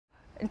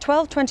In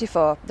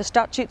 1224, the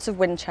Statutes of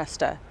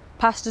Winchester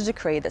passed a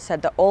decree that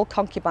said that all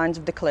concubines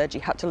of the clergy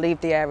had to leave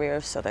the area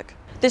of Southwark.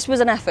 This was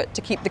an effort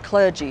to keep the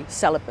clergy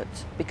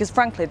celibate, because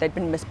frankly they'd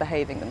been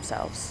misbehaving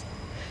themselves.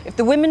 If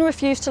the women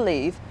refused to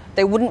leave,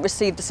 they wouldn't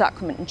receive the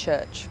sacrament in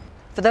church.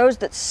 For those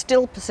that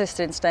still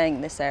persisted in staying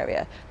in this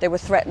area, they were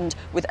threatened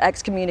with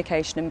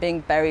excommunication and being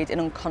buried in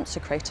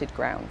unconsecrated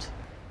ground.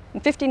 In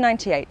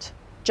 1598,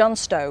 John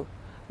Stowe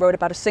wrote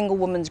about a single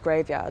woman's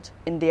graveyard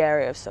in the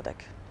area of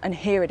Southwark. And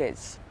here it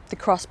is, the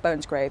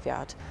Crossbones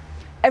graveyard.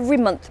 Every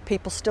month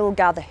people still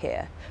gather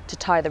here to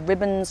tie the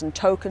ribbons and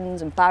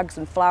tokens and bags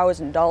and flowers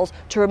and dolls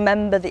to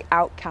remember the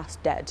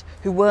outcast dead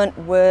who weren't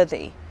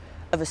worthy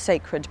of a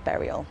sacred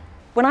burial.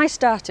 When I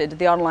started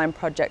the online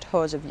project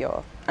Whores of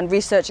Yore and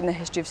researching the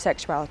history of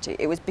sexuality,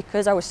 it was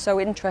because I was so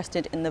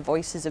interested in the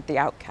voices of the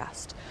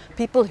outcast,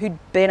 people who'd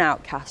been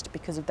outcast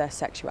because of their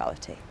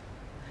sexuality.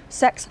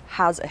 Sex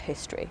has a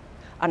history,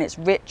 and it's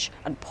rich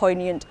and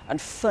poignant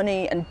and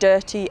funny and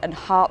dirty and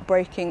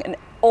heartbreaking and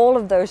all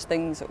of those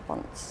things at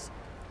once.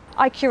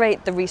 I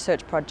curate the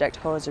research project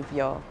Whores of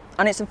Yore,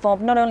 and it's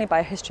informed not only by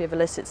a history of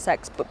illicit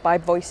sex, but by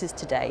voices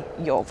today,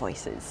 your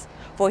voices.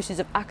 Voices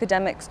of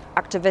academics,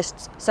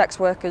 activists, sex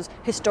workers,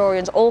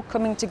 historians, all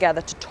coming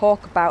together to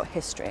talk about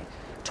history,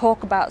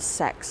 talk about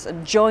sex,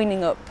 and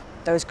joining up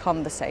those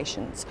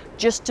conversations,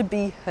 just to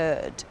be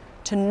heard,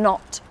 to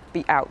not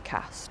be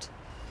outcast.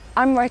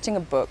 I'm writing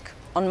a book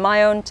on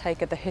my own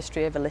take of the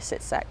history of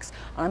illicit sex.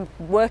 I'm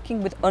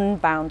working with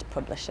Unbound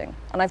Publishing,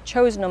 and I've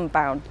chosen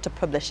Unbound to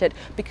publish it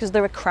because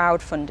they're a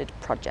crowd-funded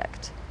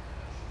project.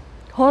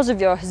 Whores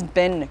of Yore has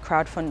been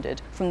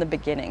crowd-funded from the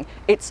beginning.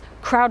 It's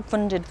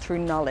crowd-funded through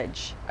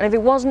knowledge. And if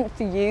it wasn't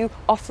for you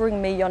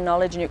offering me your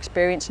knowledge and your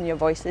experience and your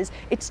voices,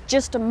 it's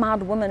just a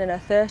mad woman in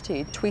her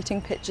 30s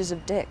tweeting pictures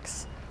of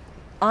dicks.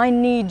 I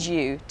need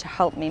you to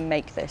help me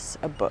make this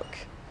a book.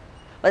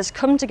 Let's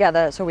come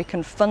together so we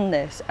can fund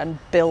this and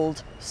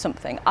build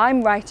something.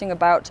 I'm writing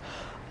about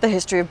the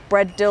history of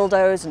bread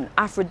dildos and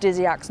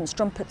aphrodisiacs and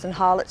strumpets and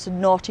harlots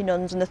and naughty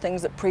nuns and the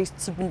things that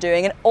priests have been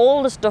doing and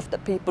all the stuff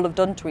that people have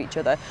done to each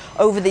other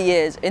over the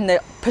years in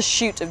the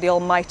pursuit of the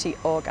almighty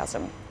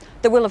orgasm.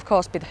 There will of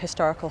course be the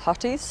historical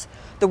hotties,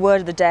 the word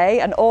of the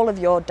day and all of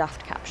your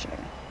daft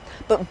captioning.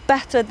 But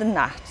better than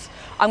that,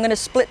 I'm going to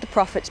split the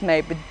profits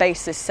made with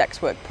Basis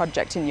Sex Work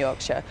Project in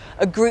Yorkshire,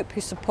 a group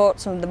who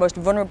supports some of the most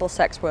vulnerable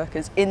sex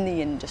workers in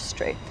the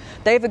industry.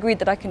 They've agreed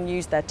that I can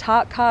use their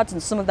tart cards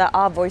and some of their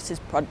Our Voices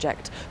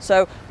project,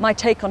 so my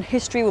take on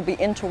history will be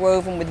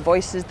interwoven with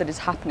voices that is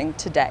happening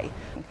today.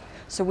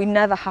 So we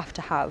never have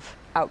to have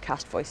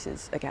outcast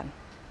voices again.